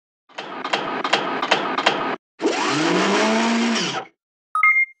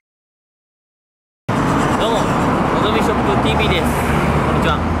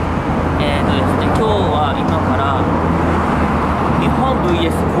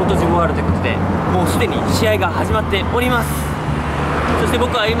コートジボワールということで、もうすでに試合が始まっております。そして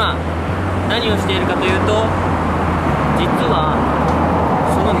僕は今何をしているかというと、実は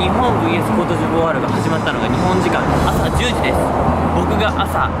その日本 VS コートジボワールが始まったのが日本時間朝10時です。僕が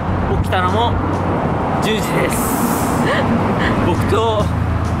朝起きたのも10時です僕が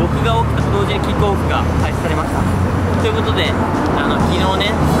起きたと同時にキックオフが開始されました。ということで、昨日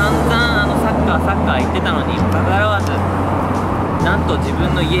ね、散々サッカー言ってたのにかかわらず、なんと自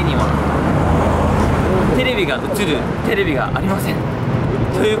分の家にはテレビが映るテレビがありません。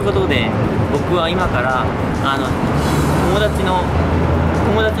ということで、僕は今から友達の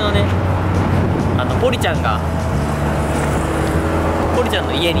ね、ポリちゃん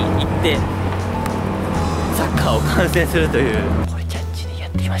の家に行ってサッカーを観戦するというポリちゃん家にや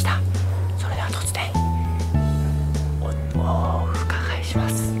ってきました。それでは突然お伺いしま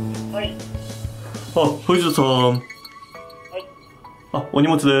す。はい。藤田さん。はい。お荷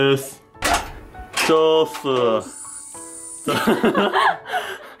物です。チャース。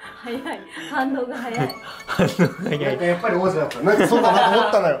早い。反応が早い。やっぱり王子だった。なんかそうだなと思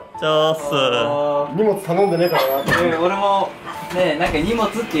ったのよ。チャース。荷物頼んでねえからな。俺もね、なんか荷物っ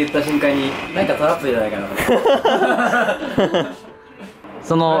て言った瞬間になんかトラップじゃないかな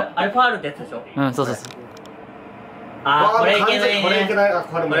そのあれファールってやつでしょ。うん、そうそうそう。あー、これいけないね。これいけない。あ、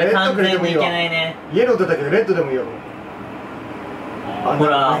これもレッド完くれてもいいわ。全にいけないね。イエロー出たけどレッドでもいいよ。ほ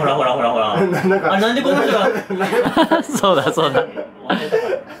らなんかなんでこの人がそうだ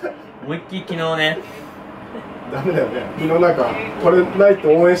思いっきり昨日ね、ダメだよね。昨日なんかこれないと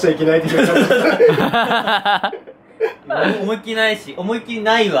応援しちゃいけないって言った思いっきりないし、思いっきり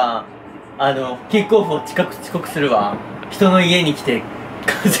ないわ。キックオフを遅刻するわ。人の家に来て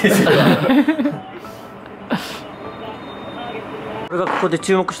観戦するわ俺がここで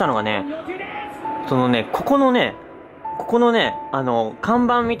注目したのがね、ここのね、看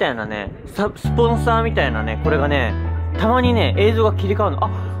板みたいなね、スポンサーみたいなね、これがね、たまにね、映像が切り替わるの。あ、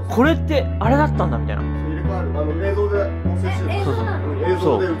これってあれだったんだみたいな。入れ替わる。映像で音声してる。映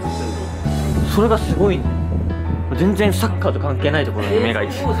像で映してる。それがすごい。全然サッカーと関係ないところに目がいっ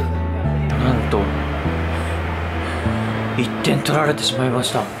て、なんと1点取られてしまいま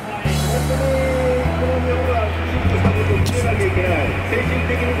した。精神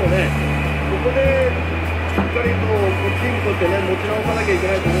的にもね、ここでしっかりとチームとしてね、持ち直さなきゃいけ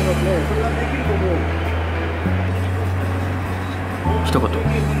ないと思いますね。それができると思う。一言、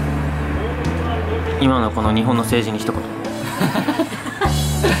今のこの日本の政治に一言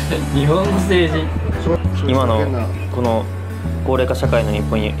日本の政治、今のこの高齢化社会の日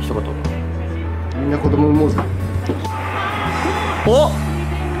本に一言。みんな子供産もうぜ。お、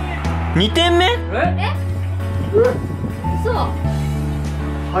2点目嘘。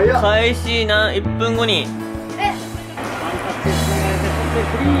早っ。開始1分後に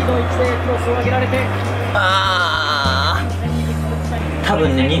多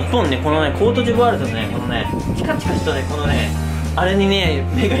分ね、日本ね、このね、コートジボワールのね、このね、チカチカしたね、このね、あれにね、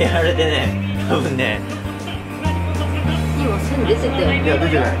目がやられてね、多分ね、今線出てたよ。いや出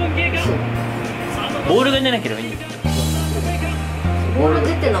てない。ボールが出なければいいんですよ。ボール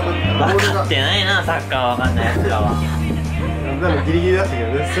出てなかった。分かってないな、サッカーわかんないやつらは。なんかギリギリだったけど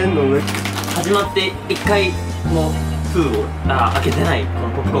ね、線の上。始まって1回も封を開けてないこの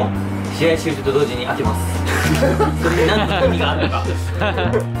ポップコーン、試合終了と同時に開けますそれに何の意味があるのか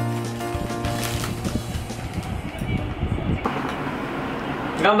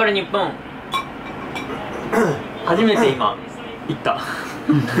頑張れ日本初めて今言った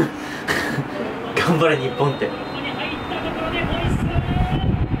頑張れ日本って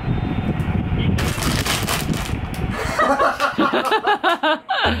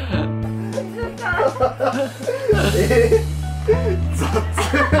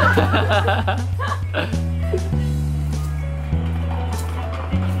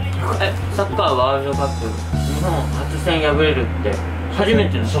サッカーワールドカップ日本初戦敗れるって初め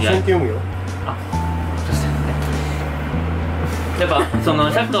ての試合。初戦って読むよ。あ、初戦ね。やっぱそ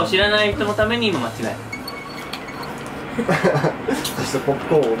のサッカーを知らない人のために今間違えそしてポップ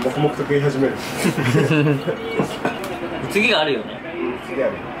コーンを黙々と食い始める。次があるよね。次あ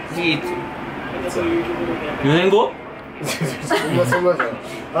る。次いつ？4年後？そんなじゃん。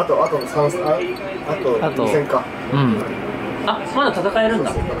あと2戦か。うん。あ、まだ戦えるん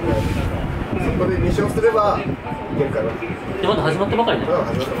だ。そこで2勝すればいけるかな。でまだ始まったばかりね。まだ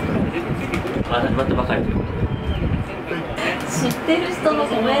始まったばかり。まだ始まったばかりということで。知ってる人の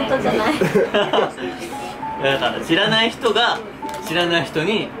コメントじゃないだから知らない人が知らない人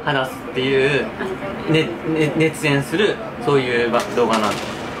に話すっていう、熱演するそういう動画なんです。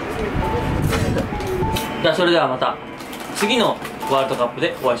じゃあそれではまた次のワールドカップ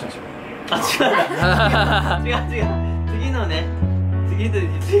でお会いしましょう。あ、違う違う次のね、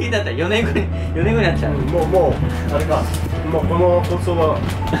次だったら4年後になっちゃう。もうあれか、もうこの放送は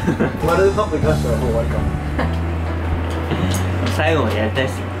ワールドカップに関してはもう終わりか。最後までやりたいっ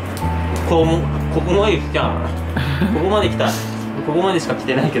すよ。ここまで来たここまで来たここまでしか来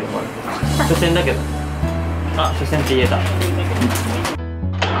てないけど、まだ初戦だけど。あ、初戦って言えた。